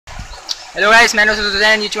Hello guys, my name is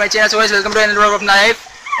Sakran, YouTube my channel. So guys, welcome to another vlog of my life.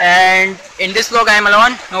 And in this vlog I am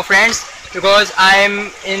alone, no friends, because I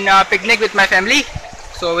am in a picnic with my family.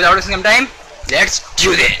 So without wasting some time, let's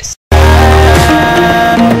do this.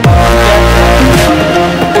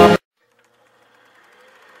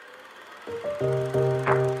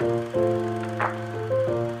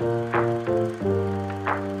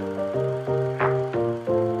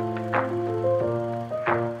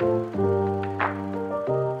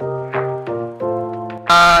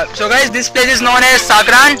 So guys, this place is known as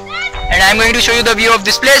Sakran, and I am going to show you the view of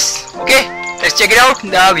this place. Okay, let's check it out,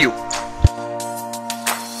 the view.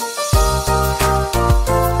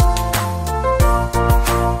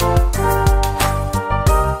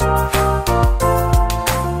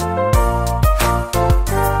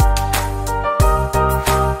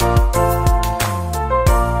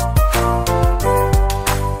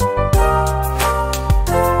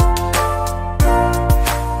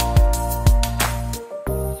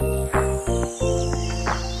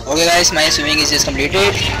 Okay guys, my swimming is just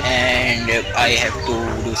completed and I have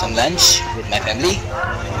to do some lunch with my family.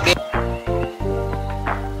 Okay.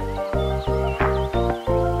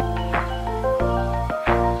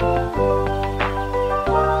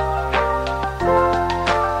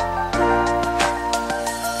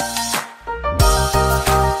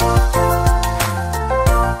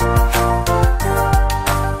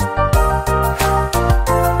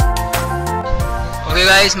 Okay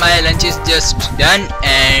guys, my lunch is just done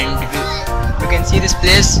and you can see this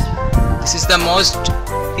place. This is the most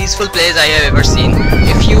peaceful place I have ever seen.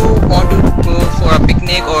 If you want to go for a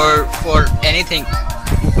picnic or for anything,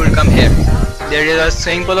 you could come here. There is a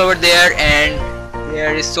swimming pool over there and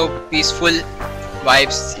there is so peaceful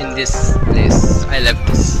vibes in this place. I love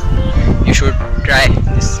this. You should try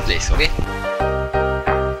this place, okay?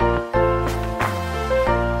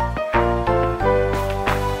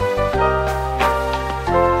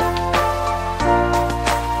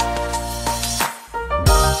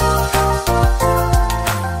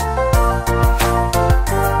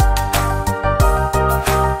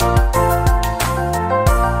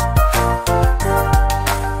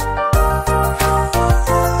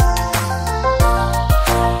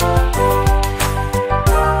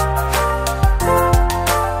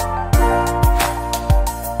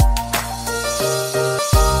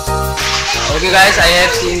 Okay guys, I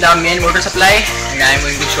have seen the main water supply and I am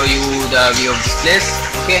going to show you the view of this place.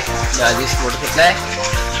 Okay, this water supply.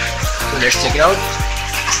 So let's check it out.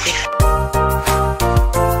 Okay.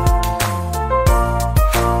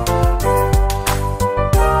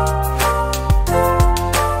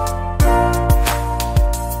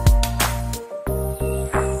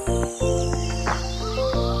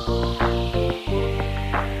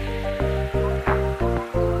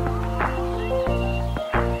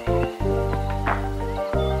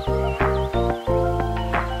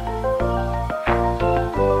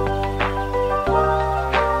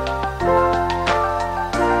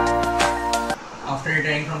 After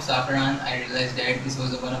returning from Sakran, I realized that this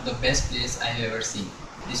was one of the best places I have ever seen.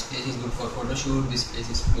 This place is good for photo shoot, this place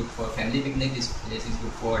is good for family picnic, this place is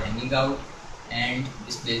good for hanging out, and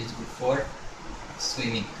this place is good for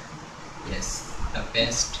swimming. Yes, the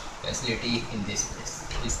best facility in this place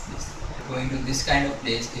is this. Going to this kind of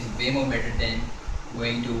place is way more better than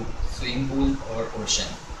going to swimming pool or ocean.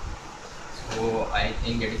 So I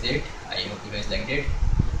think that is it. I hope you guys liked it.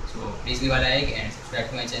 So please leave a like and subscribe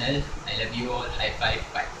to my channel. I love you all. High five.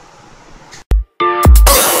 Bye.